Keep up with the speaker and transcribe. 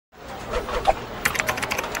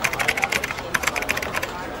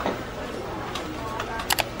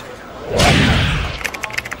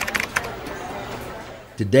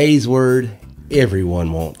Today's word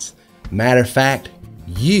everyone wants. Matter of fact,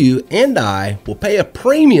 you and I will pay a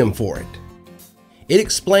premium for it. It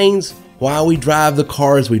explains why we drive the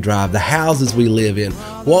cars we drive, the houses we live in,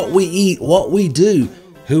 what we eat, what we do,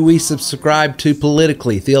 who we subscribe to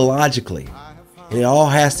politically, theologically. And it all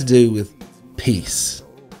has to do with peace.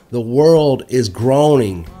 The world is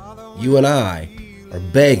groaning. You and I are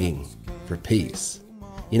begging for peace.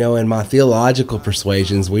 You know, in my theological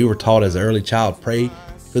persuasions, we were taught as an early child, pray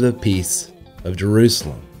for the peace of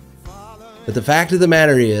Jerusalem. But the fact of the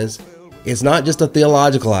matter is, it's not just a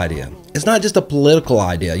theological idea. It's not just a political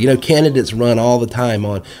idea. You know, candidates run all the time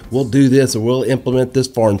on, we'll do this, or we'll implement this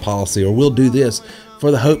foreign policy, or we'll do this for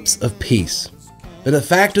the hopes of peace. But the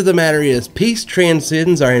fact of the matter is, peace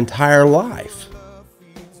transcends our entire life.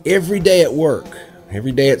 Every day at work,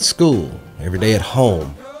 every day at school, every day at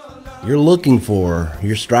home, you're looking for,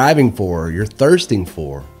 you're striving for, you're thirsting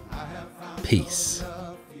for peace.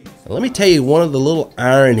 Now, let me tell you one of the little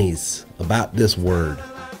ironies about this word.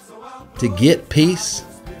 To get peace,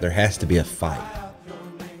 there has to be a fight.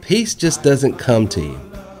 Peace just doesn't come to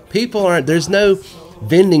you. There's no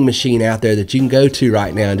vending machine out there that you can go to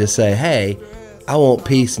right now and just say, hey, I want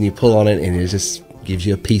peace, and you pull on it and it just gives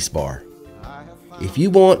you a peace bar. If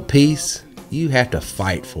you want peace, you have to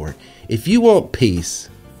fight for it. If you want peace,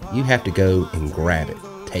 you have to go and grab it,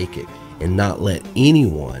 take it, and not let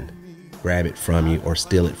anyone grab it from you or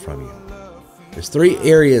steal it from you. There's 3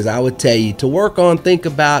 areas I would tell you to work on, think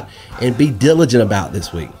about, and be diligent about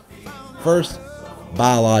this week. First,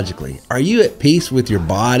 biologically. Are you at peace with your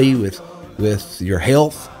body, with your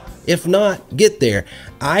health? If not, get there.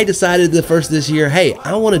 I decided this year, hey,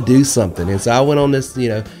 I want to do something. And so I went on this,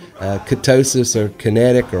 ketosis or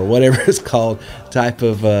kinetic or whatever it's called type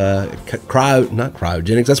of not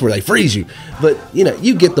cryogenics. That's where they freeze you. But,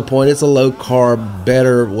 you get the point. It's a low carb,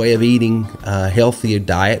 better way of eating, healthier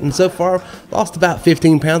diet. And so far, I've lost about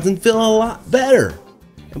 15 pounds and feel a lot better.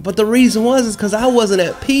 But the reason is because I wasn't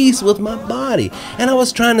at peace with my body. And I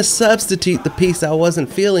was trying to substitute the peace I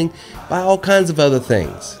wasn't feeling by all kinds of other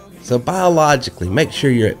things. So biologically, make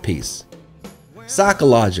sure you're at peace.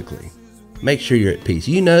 Psychologically, make sure you're at peace.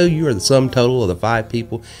 You know you are the sum total of the 5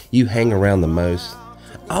 people you hang around the most.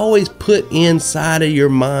 Always put inside of your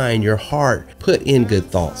mind, your heart, put in good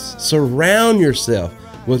thoughts. Surround yourself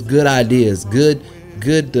with good ideas, good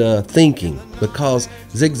thinking. Because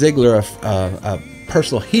Zig Ziglar, a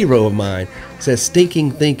personal hero of mine, says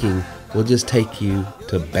stinking thinking will just take you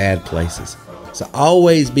to bad places. So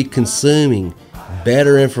always be consuming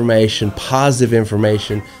better information, positive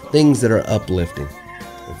information, things that are uplifting.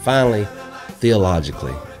 And finally,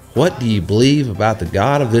 theologically, what do you believe about the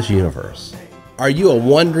God of this universe? Are you a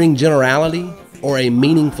wandering generality or a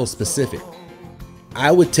meaningful specific?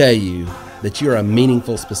 I would tell you that you're a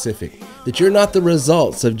meaningful specific, that you're not the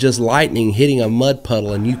results of just lightning hitting a mud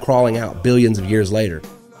puddle and you crawling out billions of years later.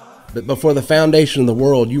 But before the foundation of the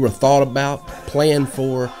world, you were thought about, planned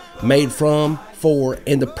for, made from, for,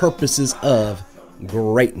 and the purposes of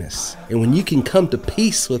greatness. And when you can come to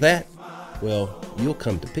peace with that, well, you'll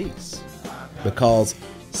come to peace. Because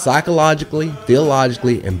psychologically,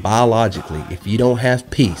 theologically, and biologically, if you don't have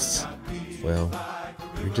peace, well,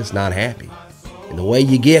 you're just not happy. And the way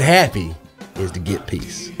you get happy is to get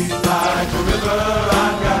peace.